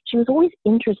 and she was always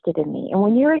interested in me. And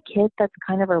when you're a kid, that's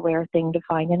kind of a rare thing to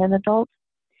find in an adult.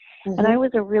 Mm-hmm. And I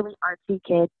was a really artsy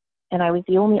kid, and I was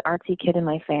the only artsy kid in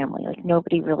my family. Like,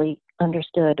 nobody really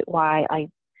understood why I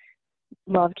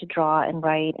loved to draw and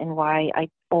write and why I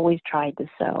always tried to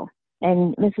sew.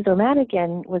 And Mrs.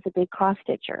 O'Madigan was a big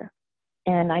cross-stitcher.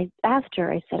 And I asked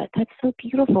her, I said, "That's so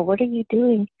beautiful. What are you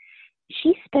doing?"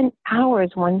 She spent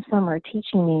hours one summer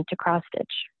teaching me to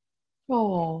cross-stitch.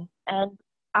 Oh. And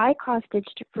I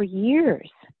cross-stitched for years.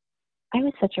 I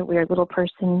was such a weird little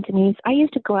person, Denise. I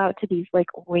used to go out to these like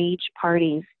rage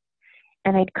parties,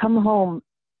 and I'd come home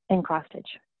and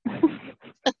cross-stitch.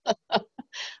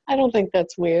 I don't think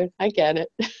that's weird. I get it.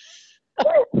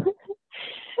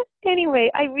 Anyway,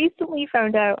 I recently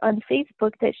found out on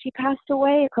Facebook that she passed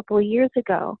away a couple of years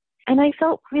ago. And I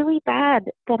felt really bad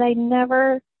that I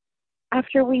never,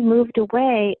 after we moved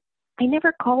away, I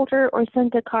never called her or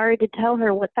sent a card to tell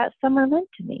her what that summer meant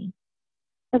to me.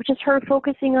 It was just her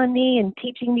focusing on me and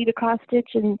teaching me to cross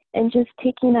stitch and just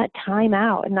taking that time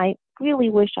out. And I really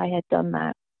wish I had done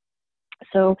that.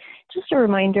 So just a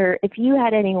reminder, if you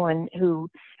had anyone who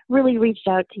really reached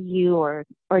out to you or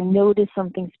noticed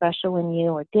something special in you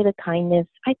or did a kindness,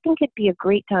 I think it'd be a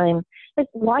great time,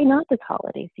 why not this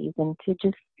holiday season, to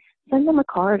just send them a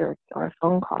card or a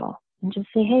phone call and just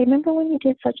say, "Hey, remember when you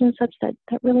did such and such? That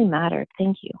really mattered.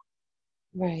 Thank you."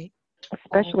 Right.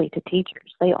 Especially to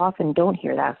teachers. They often don't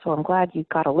hear that, so I'm glad you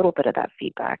got a little bit of that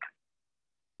feedback.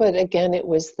 But again, it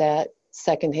was that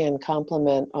secondhand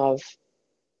compliment of,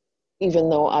 even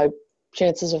though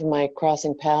chances of my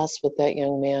crossing paths with that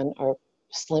young man are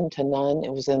slim to none.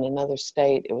 It was in another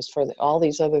state. It was for all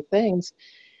these other things.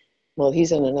 Well,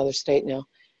 he's in another state now.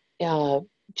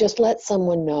 Just let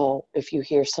someone know if you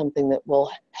hear something that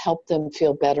will help them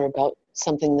feel better about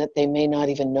something that they may not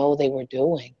even know they were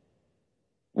doing.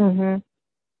 Mm-hmm.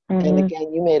 Mm-hmm. And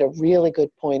again, you made a really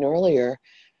good point earlier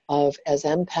of, as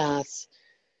empaths,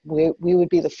 we would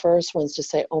be the first ones to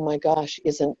say, "Oh my gosh,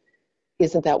 isn't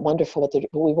that wonderful?" But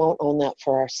we won't own that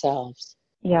for ourselves.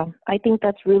 Yeah, I think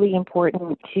that's really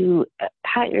important, to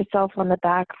pat yourself on the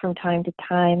back from time to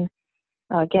time.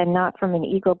 Again, not from an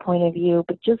ego point of view,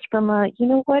 but just from you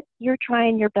know what, you're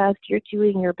trying your best, you're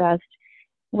doing your best,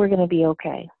 we're going to be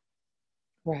okay.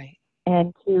 Right.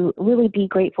 And to really be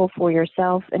grateful for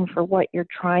yourself and for what you're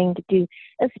trying to do,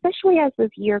 especially as this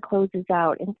year closes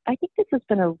out. And I think this has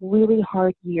been a really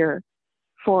hard year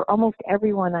for almost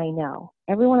everyone I know.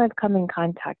 Everyone I've come in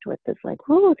contact with is like,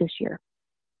 "Whoa, this year."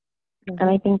 Mm-hmm. And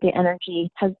I think the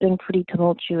energy has been pretty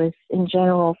tumultuous in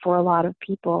general for a lot of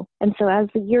people. And so as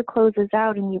the year closes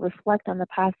out and you reflect on the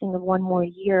passing of one more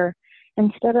year,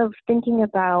 instead of thinking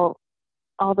about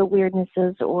all the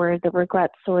weirdnesses or the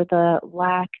regrets or the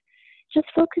lack, just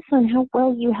focus on how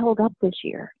well you held up this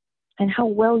year and how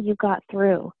well you got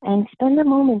through. And spend a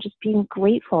moment just being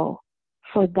grateful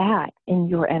for that in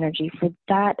your energy, for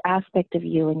that aspect of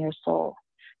you and your soul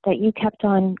that you kept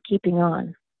on keeping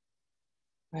on.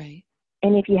 Right.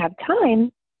 And if you have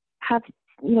time,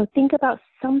 think about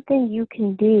something you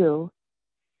can do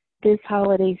this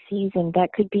holiday season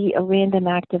that could be a random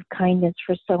act of kindness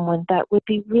for someone that would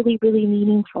be really, really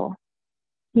meaningful.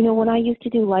 When I used to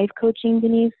do life coaching,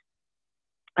 Denise,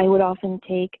 I would often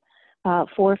take $4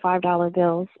 or $5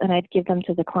 bills and I'd give them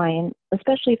to the client,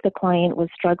 especially if the client was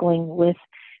struggling with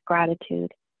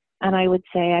gratitude. And I would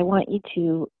say, "I want you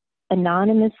to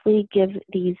anonymously give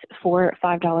these $4 or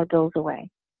 $5 bills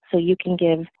away. So you can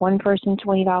give one person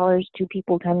 $20, two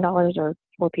people $10, or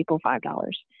four people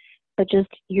 $5. But just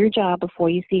your job before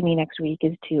you see me next week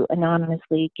is to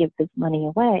anonymously give this money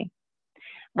away."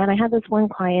 And I had this one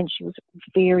client, she was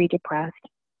very depressed,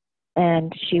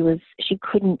 and she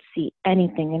couldn't see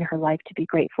anything in her life to be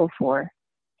grateful for.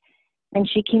 And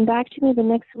she came back to me the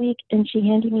next week and she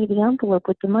handed me the envelope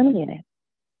with the money in it.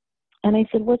 And I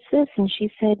said, "What's this?" And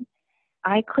she said,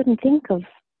 "I couldn't think of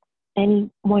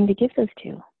anyone to give this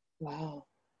to." Wow.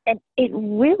 And it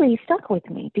really stuck with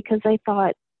me because I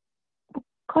thought,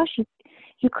 gosh,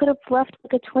 you could have left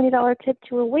like a $20 tip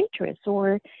to a waitress,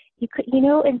 or you could,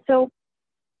 and so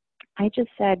I just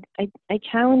said, I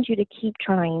challenge you to keep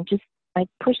trying. I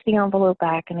pushed the envelope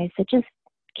back and I said, just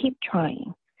keep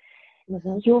trying.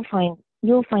 Mm-hmm. You'll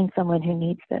find someone who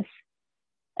needs this.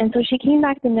 And so she came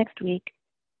back the next week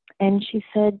and she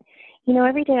said,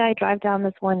 every day I drive down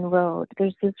this one road,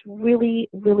 there's this really,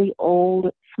 really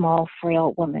old, small,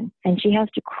 frail woman, and she has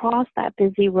to cross that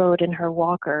busy road in her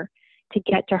walker to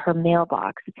get to her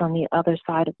mailbox. It's on the other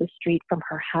side of the street from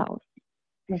her house.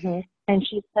 Mm-hmm. And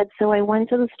she said, so I went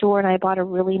to the store and I bought a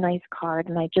really nice card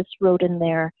and I just wrote in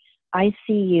there, I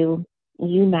see you,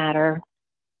 you matter,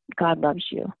 God loves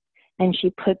you. And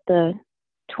she put the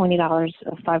 $20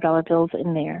 of $5 bills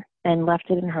in there and left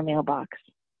it in her mailbox.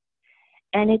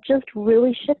 And it just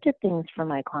really shifted things for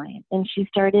my client. And she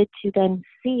started to then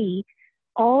see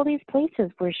all these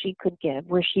places where she could give,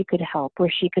 where she could help,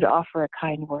 where she could offer a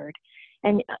kind word.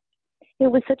 And it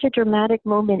was such a dramatic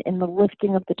moment in the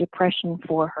lifting of the depression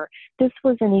for her. This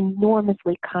was an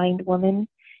enormously kind woman.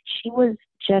 She was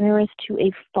generous to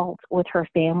a fault with her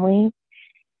family.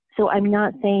 So I'm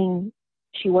not saying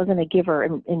she wasn't a giver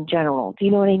in general. Do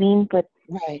you know what I mean? But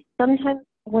Right. sometimes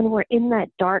when we're in that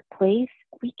dark place,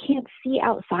 we can't see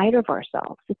outside of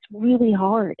ourselves. It's really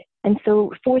hard. And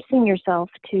so forcing yourself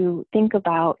to think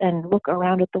about and look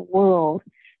around at the world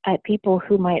at people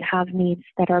who might have needs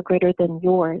that are greater than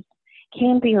yours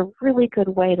can be a really good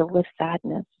way to lift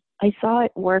sadness. I saw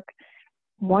it work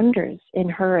wonders in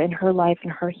her life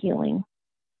and her healing.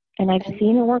 And I've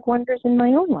seen it work wonders in my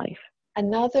own life.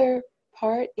 Another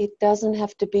part, it doesn't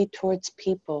have to be towards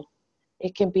people.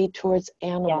 It can be towards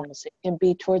animals. Yeah. It can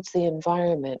be towards the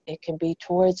environment. It can be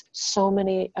towards so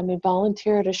many,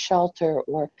 volunteer at a shelter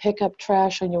or pick up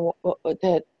trash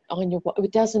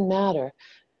it doesn't matter,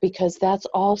 because that's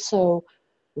also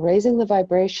raising the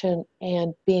vibration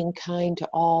and being kind to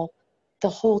the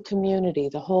whole community,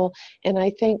 and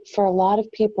I think for a lot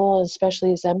of people,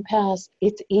 especially as empaths,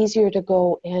 it's easier to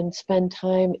go and spend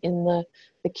time in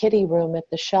the kiddie room at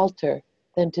the shelter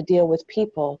than to deal with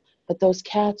people. But those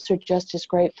cats are just as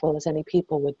grateful as any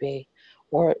people would be.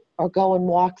 Or go and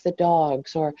walk the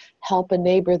dogs, or help a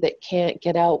neighbor that can't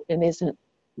get out and isn't,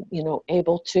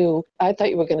 able to. I thought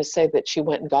you were going to say that she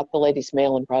went and got the lady's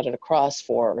mail and brought it across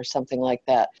for her or something like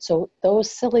that. So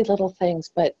those silly little things,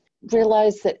 but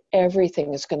realize that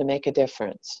everything is going to make a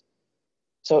difference.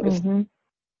 So if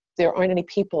there aren't any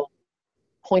people,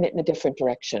 point it in a different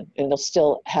direction and it'll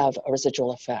still have a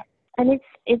residual effect. And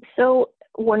it's so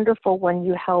wonderful when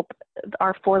you help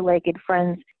our four-legged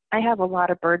friends. I have a lot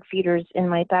of bird feeders in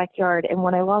my backyard, and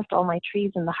when I lost all my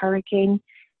trees in the hurricane,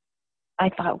 I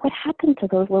thought, what happened to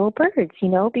those little birds,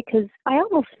 because I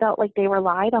almost felt like they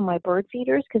relied on my bird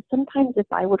feeders, because sometimes if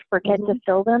I would forget to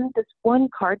fill them, this one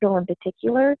cardinal in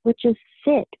particular would just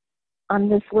sit on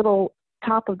this little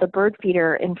top of the bird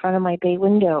feeder in front of my bay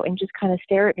window and just kind of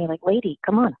stare at me like, lady,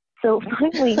 come on. So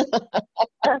finally,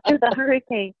 after the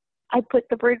hurricane, I put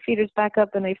the bird feeders back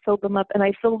up and I filled them up, and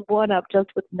I filled one up just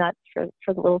with nuts for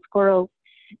the little squirrels.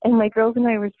 And my girls and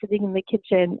I were sitting in the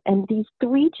kitchen, and these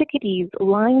 3 chickadees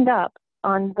lined up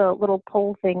on the little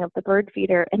pole thing of the bird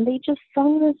feeder, and they just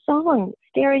sung this song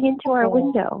staring into our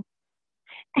window.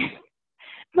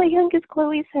 My youngest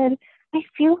Chloe said, I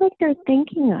feel like they're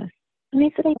thanking us. And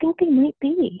I said, I think they might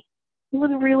be. It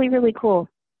was really, really cool.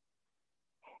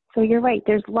 So you're right.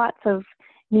 There's lots of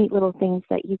neat little things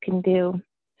that you can do.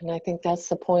 And I think that's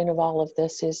the point of all of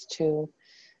this, is to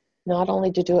not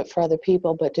only to do it for other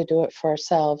people, but to do it for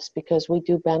ourselves, because we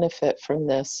do benefit from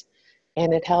this.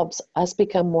 And it helps us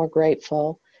become more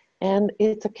grateful. And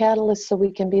it's a catalyst so we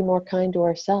can be more kind to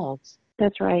ourselves.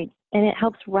 That's right. And it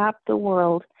helps wrap the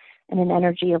world in an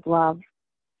energy of love.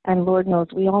 And Lord knows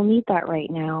we all need that right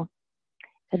now.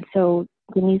 And so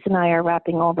Denise and I are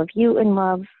wrapping all of you in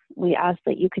love. We ask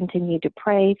that you continue to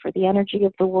pray for the energy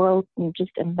of the world, and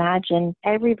just imagine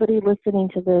everybody listening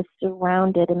to this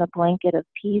surrounded in a blanket of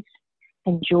peace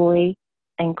and joy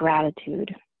and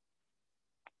gratitude.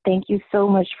 Thank you so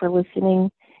much for listening.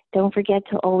 Don't forget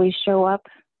to always show up,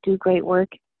 do great work,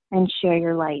 and share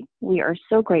your light. We are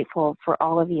so grateful for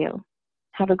all of you.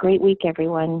 Have a great week,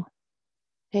 everyone.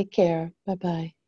 Take care. Bye-bye.